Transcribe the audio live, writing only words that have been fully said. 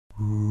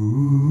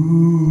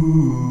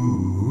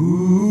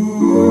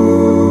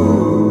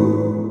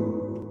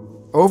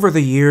over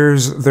the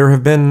years, there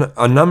have been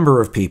a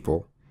number of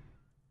people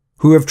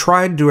who have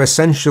tried to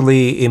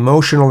essentially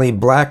emotionally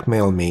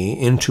blackmail me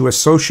into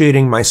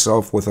associating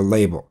myself with a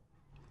label.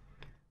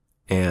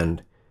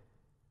 And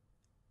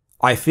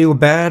I feel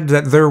bad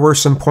that there were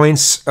some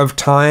points of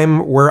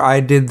time where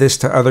I did this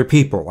to other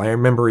people. I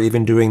remember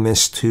even doing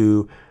this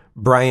to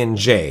Brian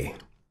J.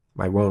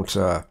 I won't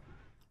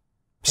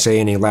say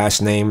any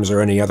last names or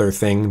any other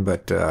thing,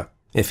 but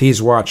if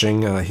he's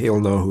watching,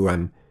 he'll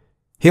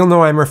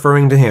know I'm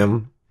referring to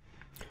him.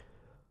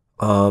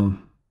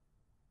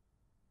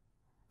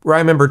 Where I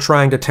remember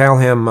trying to tell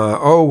him,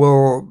 oh,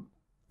 well,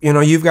 you know,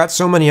 you've got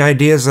so many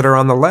ideas that are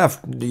on the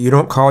left. You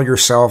don't call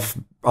yourself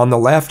on the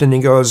left. And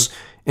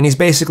he's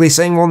basically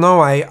saying, well, no,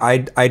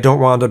 I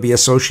don't want to be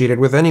associated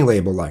with any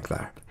label like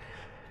that.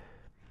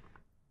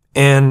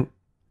 And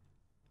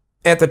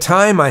at the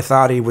time, I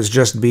thought he was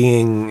just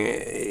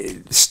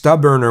being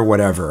stubborn or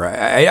whatever.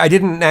 I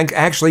didn't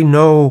actually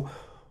know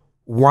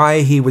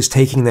why he was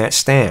taking that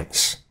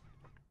stance.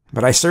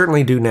 But I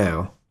certainly do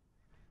now.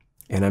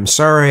 And I'm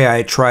sorry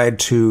I tried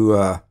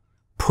to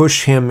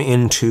push him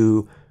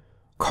into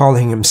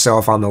calling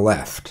himself on the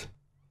left.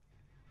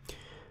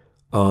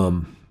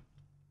 You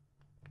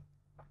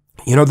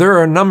know, there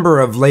are a number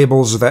of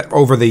labels that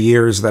over the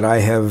years that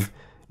I have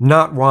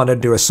not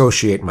wanted to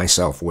associate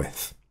myself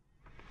with.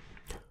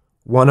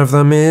 One of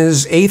them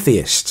is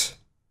atheist.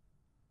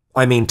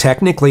 I mean,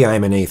 technically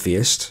I'm an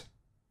atheist.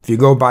 If you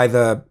go by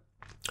the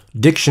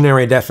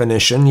dictionary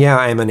definition, yeah,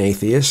 I'm an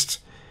atheist.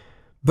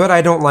 But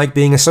I don't like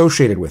being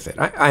associated with it.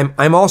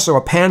 I'm also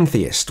a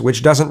pantheist,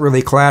 which doesn't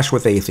really clash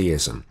with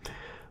atheism.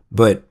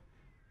 But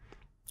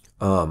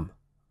I'm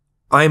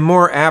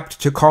more apt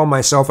to call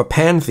myself a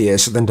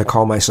pantheist than to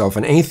call myself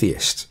an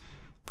atheist.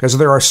 Because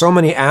there are so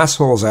many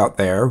assholes out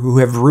there who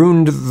have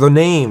ruined the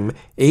name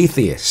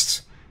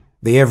atheists.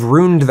 They have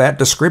ruined that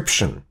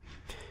description.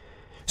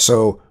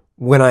 So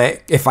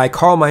if I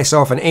call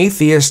myself an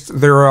atheist,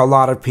 there are a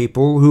lot of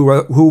people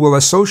who will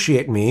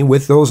associate me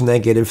with those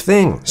negative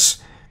things.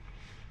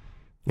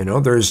 You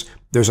know, there's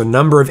a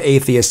number of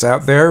atheists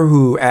out there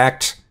who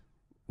act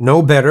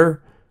no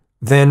better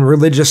than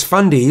religious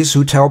fundies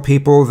who tell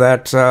people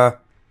that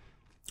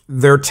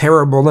they're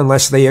terrible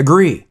unless they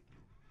agree.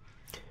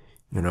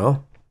 You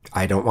know,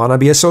 I don't want to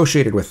be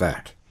associated with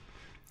that.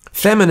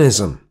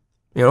 Feminism,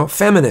 you know,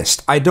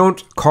 feminist. I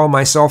don't call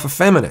myself a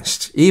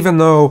feminist, even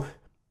though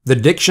the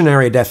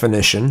dictionary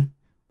definition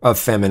of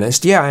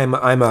feminist, yeah,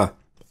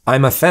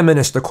 I'm a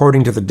feminist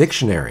according to the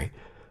dictionary,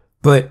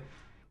 but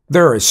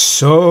there is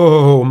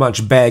so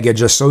much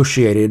baggage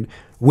associated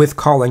with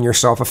calling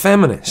yourself a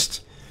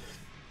feminist.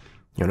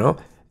 You know,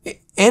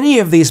 any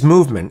of these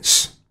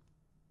movements,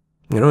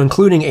 you know,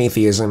 including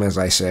atheism, as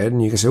I said,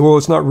 and you can say, well,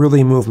 it's not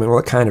really a movement. Well,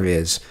 it kind of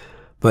is.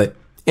 But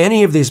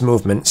any of these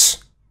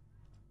movements,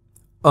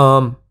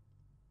 they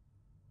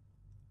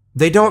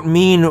don't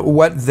mean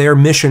what their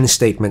mission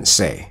statements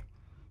say.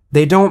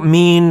 They don't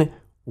mean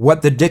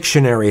what the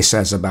dictionary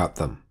says about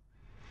them.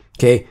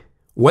 Okay?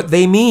 What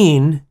they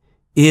mean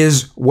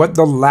is what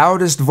the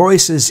loudest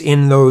voices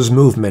in those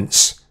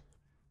movements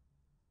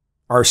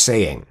are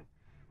saying.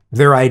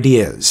 Their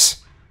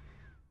ideas.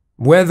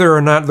 Whether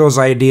or not those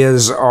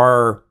ideas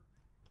are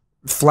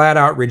flat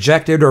out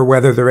rejected or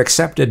whether they're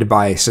accepted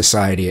by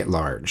society at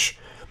large.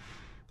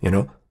 You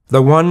know,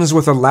 the ones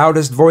with the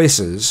loudest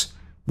voices,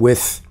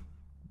 with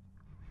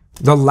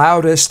the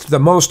loudest, the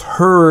most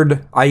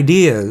heard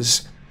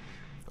ideas,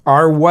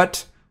 are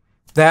what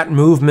that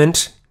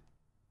movement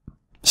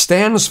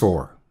stands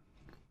for.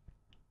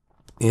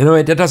 You know,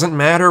 it doesn't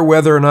matter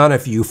whether or not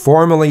if you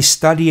formally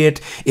study it,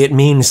 it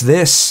means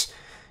this.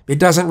 It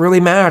doesn't really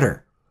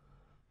matter.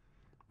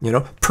 You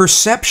know,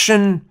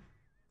 perception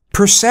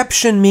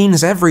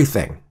means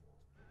everything.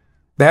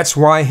 That's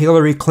why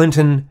Hillary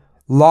Clinton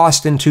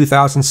lost in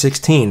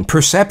 2016.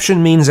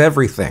 Perception means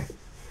everything.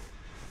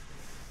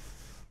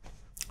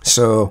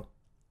 So,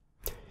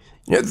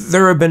 you know,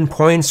 there have been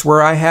points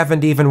where I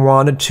haven't even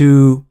wanted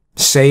to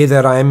say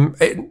that I'm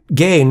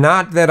gay.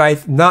 Not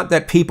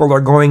that people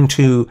are going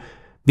to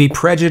be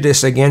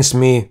prejudiced against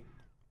me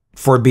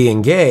for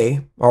being gay,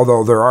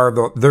 although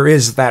there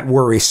is that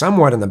worry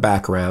somewhat in the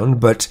background,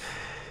 but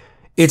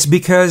it's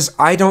because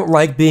I don't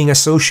like being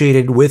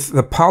associated with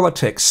the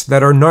politics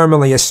that are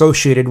normally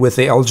associated with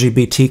the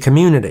LGBT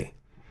community.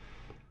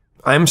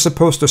 I'm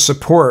supposed to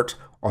support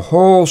a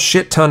whole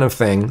shit ton of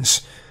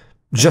things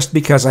just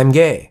because I'm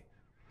gay.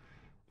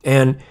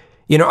 And,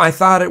 you know, I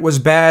thought it was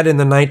bad in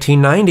the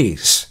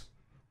 1990s.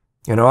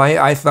 You know,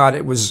 I thought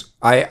it was,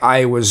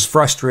 I was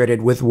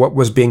frustrated with what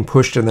was being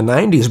pushed in the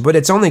 90s, but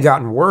it's only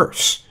gotten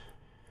worse.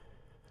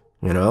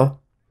 You know?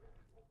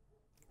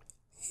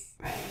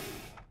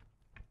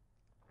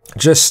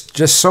 Just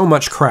so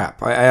much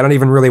crap. I don't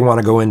even really want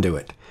to go into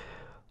it.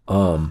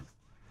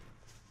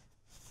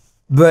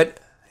 But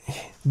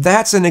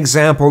that's an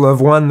example of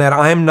one that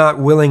I'm not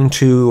willing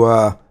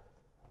to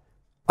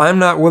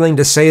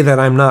say that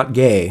I'm not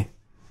gay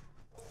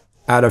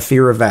out of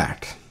fear of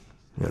that,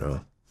 you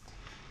know.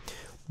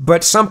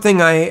 But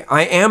something I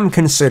am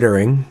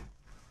considering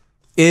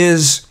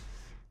is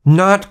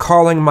not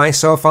calling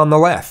myself on the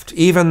left,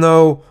 even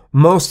though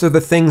most of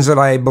the things that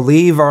I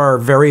believe are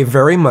very,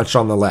 very much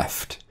on the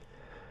left.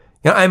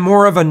 I'm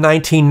more of a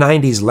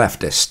 1990s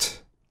leftist,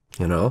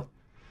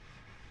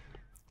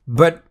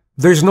 But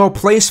there's no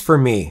place for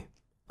me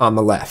on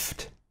the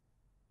left.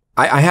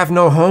 I have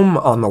no home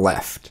on the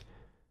left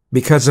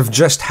because of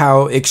just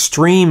how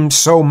extreme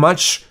so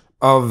much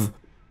of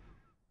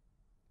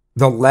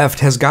the left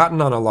has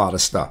gotten on a lot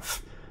of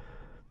stuff.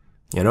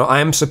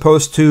 I'm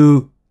supposed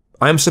to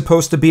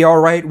be all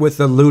right with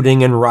the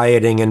looting and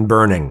rioting and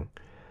burning.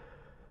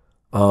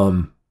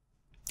 I'm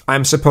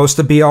supposed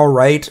to be all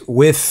right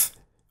with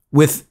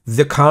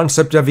the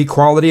concept of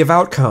equality of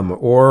outcome,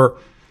 or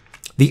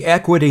the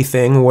equity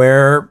thing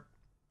where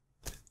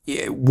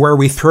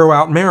we throw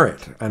out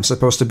merit. I'm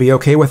supposed to be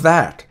okay with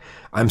that.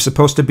 I'm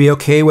supposed to be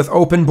okay with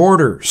open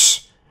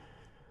borders.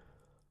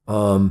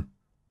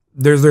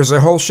 There's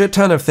a whole shit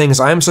ton of things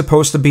I'm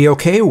supposed to be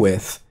okay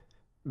with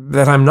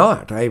that I'm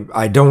not.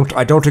 I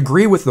don't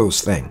agree with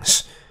those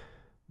things.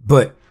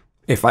 But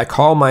if I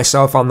call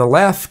myself on the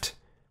left,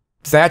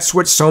 that's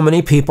what so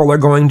many people are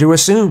going to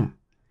assume.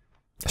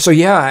 So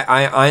yeah,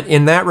 I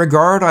in that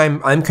regard,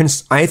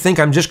 I think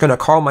I'm just going to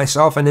call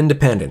myself an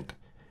independent.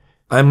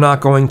 I'm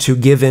not going to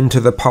give in to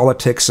the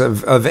politics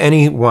of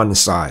any one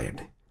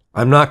side.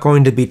 I'm not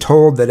going to be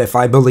told that if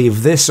I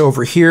believe this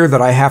over here,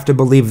 that I have to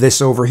believe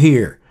this over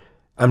here.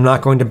 I'm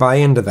not going to buy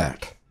into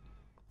that.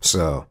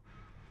 So,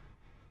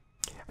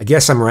 I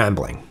guess I'm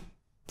rambling.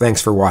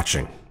 Thanks for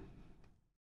watching.